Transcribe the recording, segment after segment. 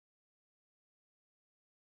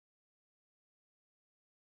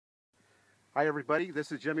Hi everybody,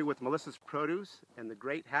 this is Jimmy with Melissa's Produce in the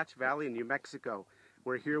great Hatch Valley in New Mexico.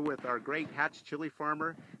 We're here with our great Hatch Chile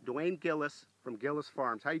farmer, Dwayne Gillis from Gillis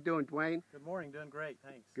Farms. How you doing, Dwayne? Good morning, doing great,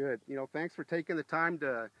 thanks. Good. Thanks for taking the time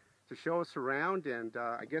to show us around, and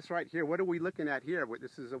I guess right here, what are we looking at here?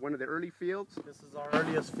 This is one of the early fields? This is our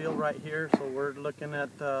earliest field right here, so we're looking at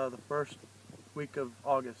the first week of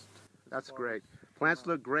August. That's great. Plants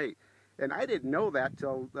look great. And I didn't know that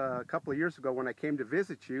till a couple of years ago when I came to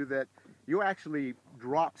visit you, that you actually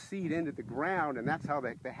drop seed into the ground, and that's how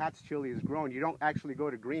the Hatch Chile is grown. You don't actually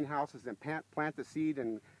go to greenhouses and plant the seed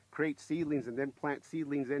and create seedlings and then plant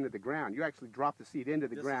seedlings into the ground. You actually drop the seed into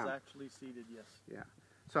the ground. This is actually seeded, yes. Yeah.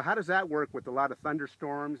 So how does that work with a lot of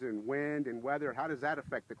thunderstorms and wind and weather? How does that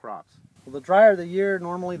affect the crops? Well, the drier the year,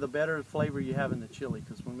 normally the better flavor you have in the chili,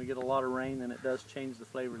 because when we get a lot of rain, then it does change the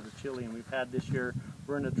flavor of the chili. And we've had this year,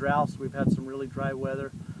 we're in a drought, so we've had some really dry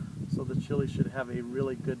weather, so the chili should have a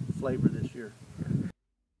really good flavor this year.